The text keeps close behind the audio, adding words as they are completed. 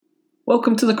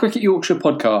Welcome to the Cricket Yorkshire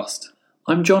podcast.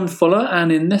 I'm John Fuller,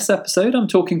 and in this episode I'm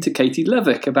talking to Katie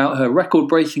Levick about her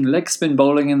record-breaking leg spin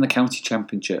bowling in the county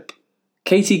championship.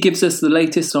 Katie gives us the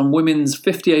latest on women's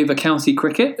 50-over county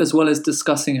cricket, as well as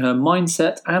discussing her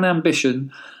mindset and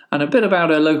ambition, and a bit about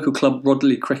her local club,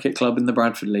 Rodley Cricket Club in the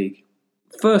Bradford League.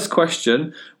 First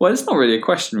question, well, it's not really a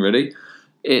question really,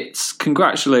 it's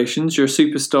congratulations, you're a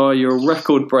superstar, you're a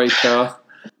record breaker.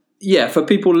 Yeah, for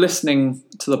people listening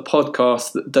to the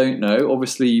podcast that don't know,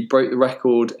 obviously you broke the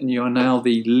record and you are now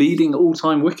the leading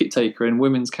all-time wicket taker in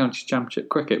women's county championship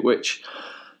cricket, which,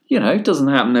 you know, doesn't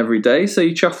happen every day. So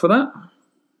you chuffed for that?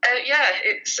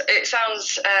 It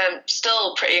sounds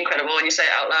still pretty incredible when you say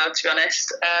it out loud, to be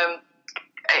honest.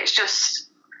 It's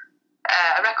just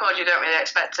a record you don't really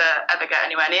expect to ever get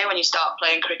anywhere near when you start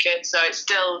playing cricket. So it's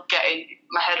still getting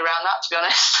my head around that, to be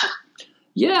honest.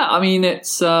 Yeah, I mean,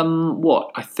 it's,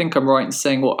 I think I'm right in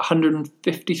saying,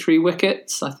 153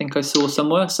 wickets, I think I saw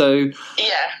somewhere, so...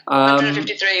 Yeah,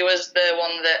 153 was the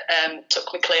one that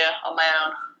took me clear on my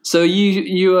own. So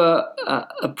you are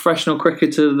a professional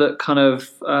cricketer that kind of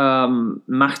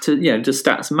matter, does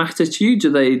stats matter to you? Do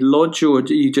they lodge, or are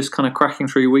you just kind of cracking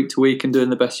through week to week and doing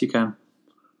the best you can?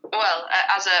 Well,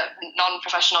 as a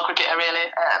non-professional cricketer, really,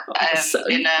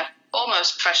 in a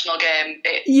almost professional game,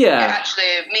 it actually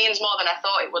means more than I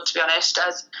thought it would, to be honest,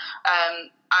 as I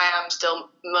am still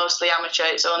mostly amateur.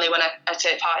 It's only when I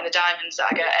take part in the Diamonds that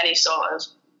I get any sort of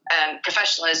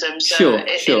professionalism. So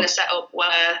in the setup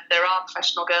where there are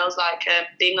professional girls like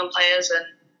the England players and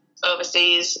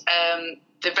overseas,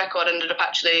 the record ended up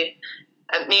actually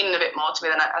meaning a bit more to me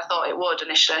than I thought it would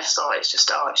initially. So it's just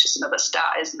another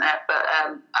stat, isn't it? But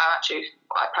I'm actually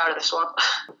quite proud of this one.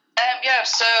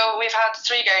 So we've had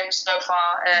 3 games so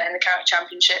far in the county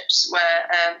championships,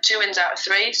 where 2 wins out of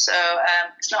 3. So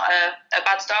it's not a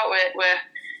bad start.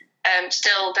 We're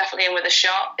still definitely in with a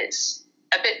shot. It's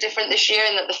a bit different this year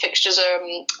in that the fixtures are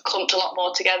clumped a lot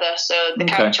more together. So the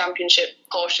county championship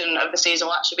portion of the season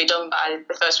will actually be done by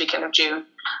the first weekend of June.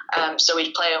 So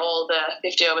we play all the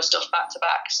 50 over stuff back to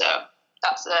back. So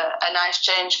that's a nice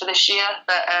change for this year.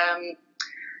 But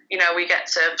we get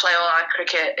to play all our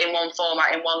cricket in one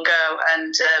format, in one go,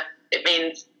 and it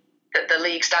means that the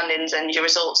league standings and your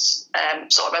results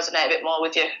sort of resonate a bit more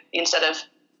with you, instead of,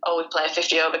 we play a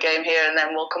 50-over game here and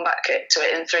then we'll come back to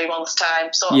it in 3 months'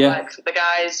 time, sort of like the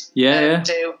guys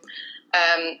do.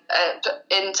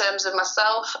 In terms of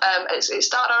myself, it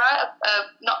started all right. I've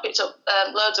not picked up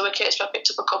loads of wickets, but I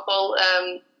picked up a couple.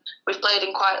 We've played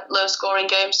in quite low-scoring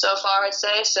games so far, I'd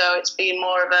say, so it's been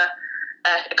more of a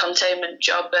containment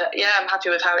job, but I'm happy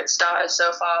with how it started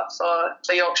so far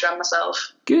for Yorkshire and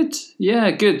myself. Good,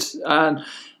 good. And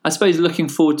I suppose looking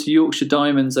forward to Yorkshire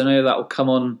Diamonds, I know that will come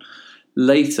on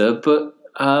later, but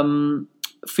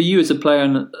for you as a player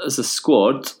and as a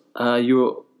squad, I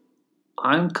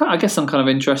guess I'm kind of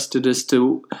interested as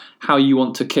to how you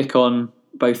want to kick on,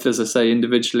 both, as I say,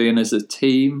 individually and as a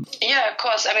team. Yeah, of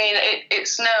course. I mean,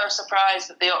 it's no surprise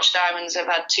that the Yorkshire Diamonds have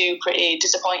had 2 pretty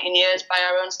disappointing years by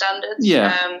our own standards.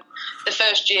 Yeah. The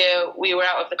first year we were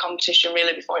out of the competition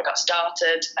really before it got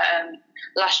started.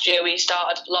 Last year we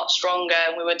started a lot stronger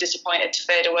and we were disappointed to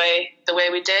fade away the way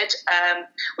we did.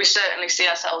 We certainly see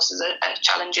ourselves as a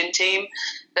challenging team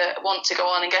that want to go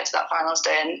on and get to that finals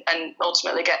day and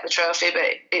ultimately get the trophy, but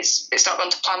it's not gone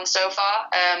to plan so far.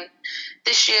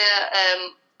 This year,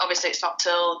 obviously it's not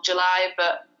till July,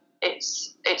 but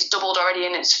it's doubled already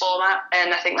in its format,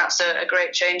 and I think that's a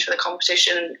great change for the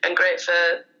competition and great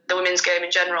for the women's game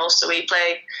in general. So we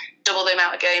play double the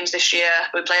amount of games this year.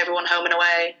 We play everyone home and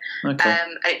away. Okay.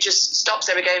 And it just stops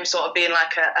every game sort of being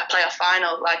like a playoff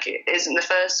final like it is in the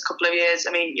first couple of years.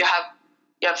 I mean, you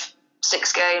have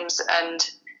 6 games and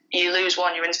you lose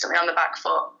one, you're instantly on the back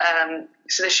foot.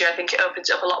 So this year I think it opens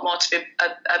up a lot more to be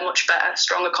a much better,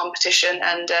 stronger competition,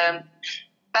 and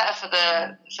better for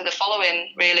the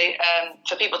following, really,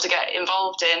 for people to get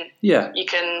involved in. Yeah. You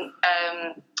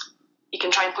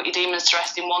can try and put your demons to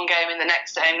rest in one game, in the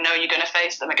next game knowing you're going to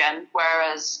face them again,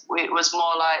 whereas it was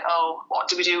more like, what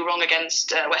did we do wrong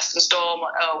against Western Storm?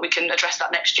 We can address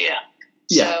that next year.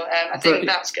 Yeah. So I think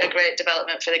that's a great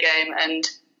development for the game, and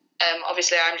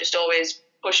obviously I'm just always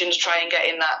pushing to try and get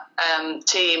in that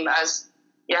team, as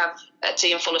you have a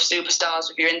team full of superstars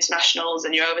with your internationals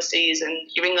and your overseas and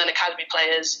your England academy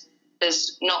players.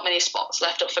 There's not many spots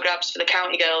left up for grabs for the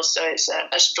county girls, so it's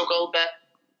a struggle, but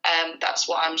that's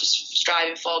what I'm just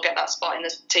striving for, get that spot in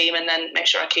the team and then make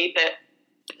sure I keep it.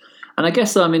 And I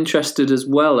guess I'm interested as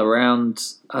well around,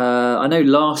 I know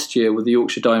last year with the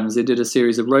Yorkshire Diamonds, they did a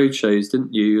series of roadshows,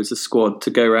 didn't you, as a squad, to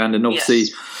go around and obviously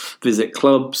visit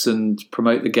clubs and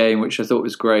promote the game, which I thought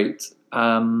was great.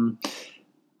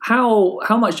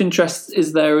 How much interest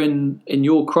is there in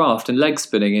your craft and leg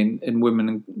spinning in women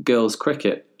and girls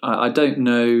cricket? I don't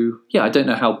know. Yeah, I don't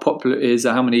know how popular it is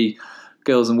or how many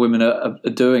girls and women are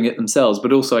doing it themselves.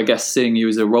 But also, I guess seeing you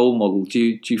as a role model,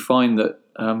 do you find that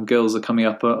girls are coming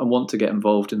up and want to get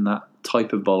involved in that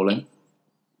type of bowling?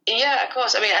 Yeah, of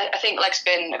course. I mean, I think leg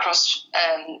spin across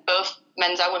both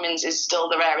men's and women's is still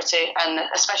the rarity, and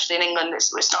especially in England,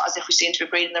 it's not as if we seem to be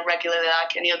breeding them regularly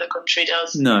like any other country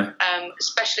does. No.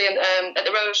 Especially at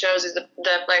the road shows is the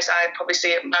place I probably see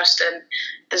it most, and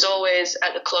there's always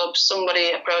at the club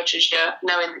somebody approaches you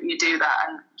knowing that you do that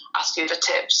and asks you for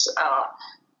tips.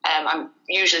 I'm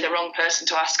usually the wrong person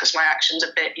to ask because my action's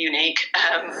a bit unique,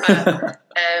 but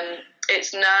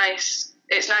it's nice.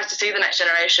 It's nice to see the next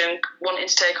generation wanting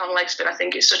to take on leg spin. I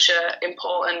think it's such an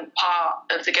important part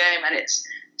of the game, and it's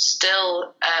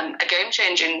still a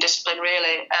game-changing discipline,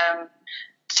 really.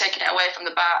 Taking it away from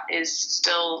the bat is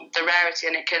still the rarity,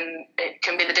 and it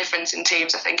can be the difference in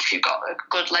teams. I think if you've got a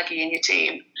good leggy in your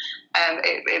team,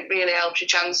 it really helps your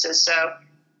chances. So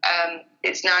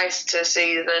it's nice to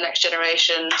see the next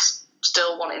generation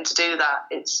still wanting to do that.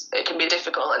 It can be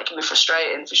difficult and it can be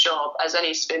frustrating for sure, as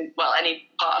any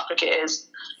part of cricket is.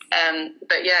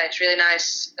 But yeah, it's really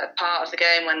nice part of the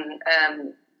game when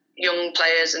young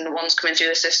players and the ones coming through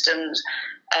the systems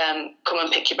come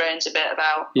and pick your brains a bit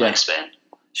about leg spin.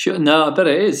 Sure, no, I bet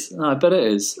it is.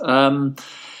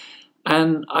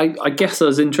 And I guess I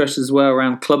was interested as well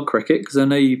around club cricket because I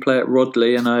know you play at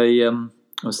Rodley, and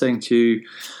I was saying to you,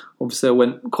 obviously I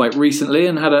went quite recently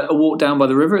and had a walk down by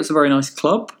the river. It's a very nice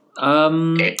club.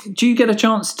 Do you get a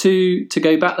chance to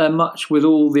go back there much with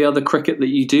all the other cricket that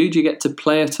you do? Do you get to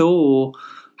play at all, or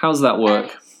how does that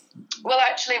work? Well,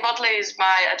 actually, Rodley is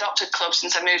my adopted club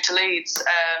since I moved to Leeds.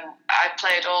 I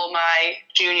played all my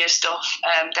junior stuff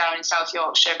down in South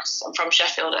Yorkshire because I'm from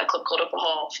Sheffield at a club called Upper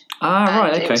Hall.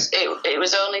 Right, okay. It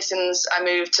was only since I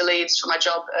moved to Leeds for my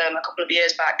job a couple of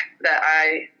years back that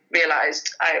I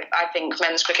realised I think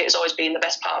men's cricket has always been the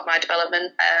best part of my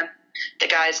development. The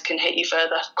guys can hit you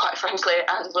further, quite frankly,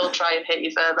 and will try and hit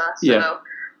you further. So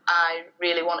I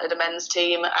really wanted a men's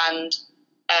team, and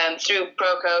through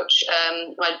Pro Coach,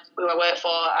 who I work for,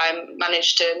 I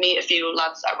managed to meet a few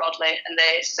lads at Rodley, and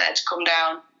they said, come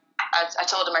down. I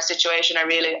told them my situation. I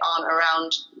really aren't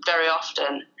around very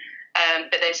often.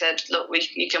 But they said, look,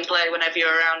 you can play whenever you're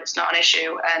around. It's not an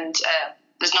issue. And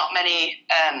there's not many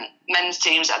men's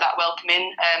teams that are that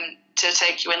welcoming to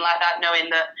take you in like that, knowing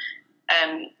that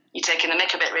you're taking the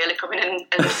mick a bit, really, coming in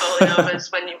and bowling overs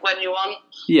when you want.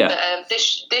 Yeah. But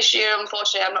this year,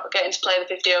 unfortunately, I'm not getting to play the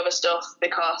 50 over stuff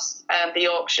because the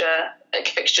Yorkshire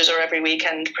fixtures are every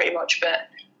weekend pretty much, but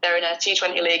they're in a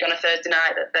T20 league on a Thursday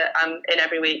night that I'm in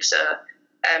every week. So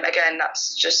again,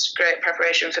 that's just great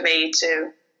preparation for me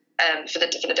for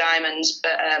the Diamonds.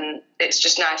 But it's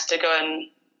just nice to go and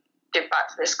give back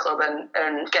to this club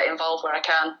and get involved where I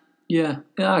can. Yeah,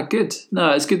 good.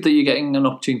 No, it's good that you're getting an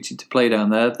opportunity to play down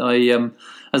there.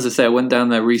 As I say, I went down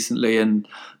there recently, and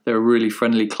they're a really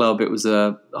friendly club. It was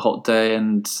a hot day,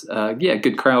 and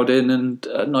good crowd in, and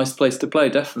a nice place to play.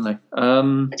 Definitely.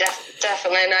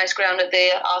 Definitely a nice ground at the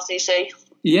RCC.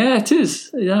 Yeah, it is.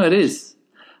 Yeah, it is.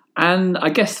 And I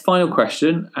guess final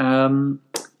question.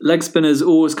 Leg spinners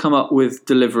always come up with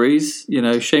deliveries. You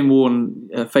know, Shane Warne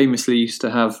famously used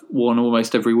to have one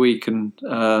almost every week, and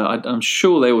I'm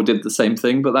sure they all did the same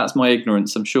thing. But that's my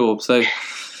ignorance, I'm sure. So,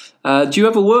 do you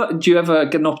ever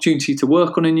get an opportunity to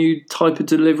work on a new type of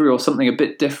delivery or something a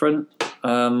bit different,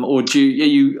 or are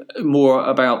you more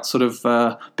about sort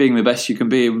of being the best you can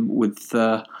be with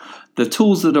the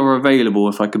tools that are available,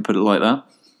 if I could put it like that?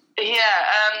 Yeah,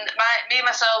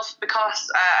 myself, because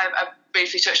I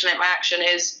briefly touched on it, my action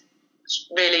is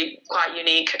really quite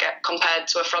unique compared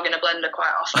to a frog in a blender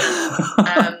quite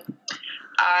often.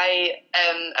 I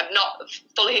am not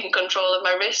fully in control of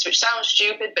my wrist, which sounds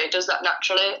stupid, but it does that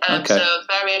naturally. So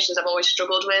variations I've always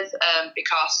struggled with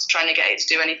because trying to get it to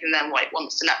do anything than what it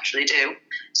wants to naturally do.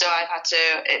 So I've had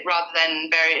to, rather than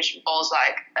variation balls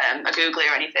like a googly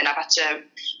or anything, I've had to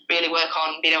really work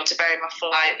on being able to vary my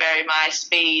flight, vary my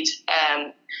speed,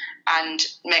 and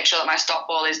make sure that my stop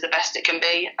ball is the best it can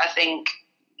be. I think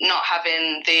not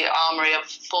having the armoury of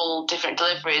full different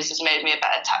deliveries has made me a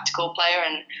better tactical player,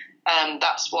 and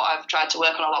that's what I've tried to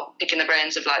work on a lot, picking the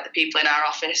brains of like the people in our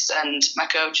office and my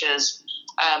coaches.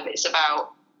 It's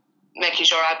about making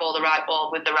sure I ball the right ball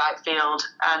with the right field,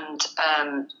 and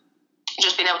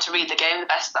just being able to read the game the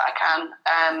best that I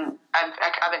can. I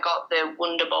haven't got the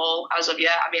wonder ball as of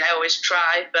yet. I mean, I always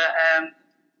try, but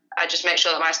I just make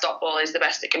sure that my stop ball is the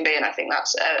best it can be, and I think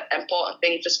that's an important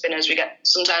thing for spinners. We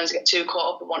sometimes get too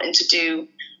caught up in wanting to do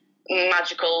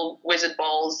magical wizard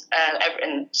balls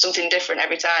and something different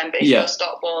every time. But if your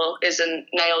stock ball isn't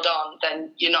nailed on,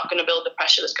 then you're not going to build the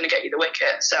pressure that's going to get you the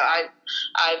wicket. So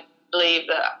I believe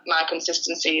that my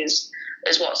consistency is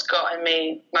what's gotten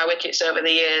me my wickets over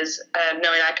the years,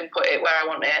 knowing I can put it where I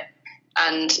want it,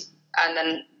 and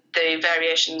then the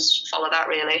variations follow that,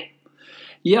 really.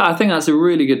 Yeah, I think that's a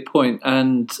really good point,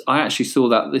 and I actually saw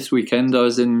that this weekend. I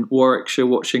was in Warwickshire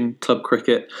watching club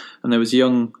cricket, and there was a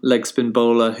young leg spin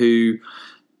bowler who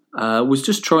was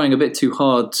just trying a bit too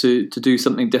hard to do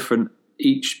something different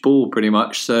each ball, pretty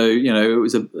much. So, it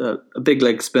was a big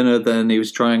leg spinner, then he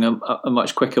was trying a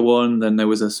much quicker one, then there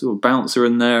was a sort of bouncer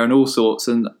in there and all sorts,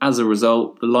 and as a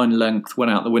result, the line length went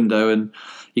out the window and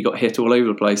he got hit all over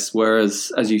the place.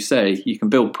 Whereas, as you say, you can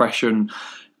build pressure and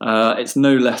it's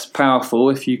no less powerful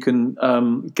if you can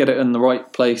get it in the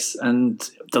right place, and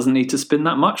it doesn't need to spin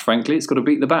that much, frankly. It's got to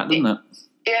beat the bat, doesn't it?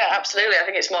 Yeah, absolutely. I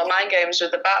think it's more mind games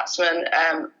with the batsman.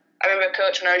 I remember a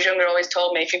coach when I was younger always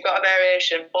told me, if you've got a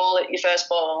variation, bowl it your first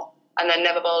ball and then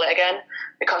never bowl it again,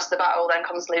 because the batter will then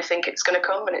constantly think it's going to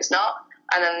come and it's not,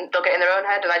 and then they'll get in their own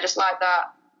head. And I just like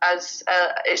that as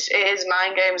it is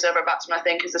mind games over a batsman, I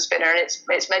think, as a spinner, and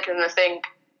it's making them think,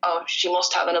 oh, she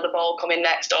must have another ball coming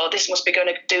next, or this must be going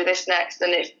to do this next.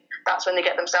 And if that's when they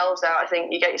get themselves out, I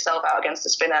think you get yourself out against the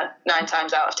spinner 9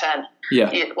 times out of 10. Yeah.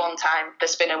 One time the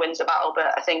spinner wins the battle,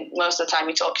 but I think most of the time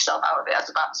you talk yourself out of it as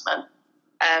a batsman.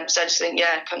 So I just think,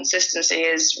 consistency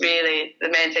is really the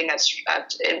main thing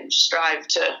I'd strive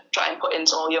to try and put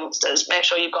into all youngsters. Make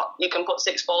sure you can put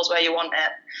 6 balls where you want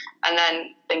it, and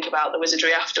then think about the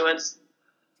wizardry afterwards.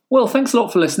 Well, thanks a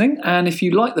lot for listening, and if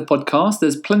you like the podcast,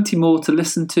 there's plenty more to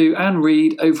listen to and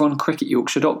read over on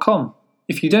cricketyorkshire.com.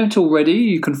 If you don't already,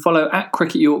 you can follow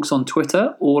 @CricketYorks on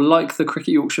Twitter or like the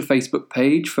Cricket Yorkshire Facebook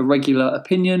page for regular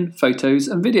opinion, photos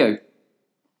and video.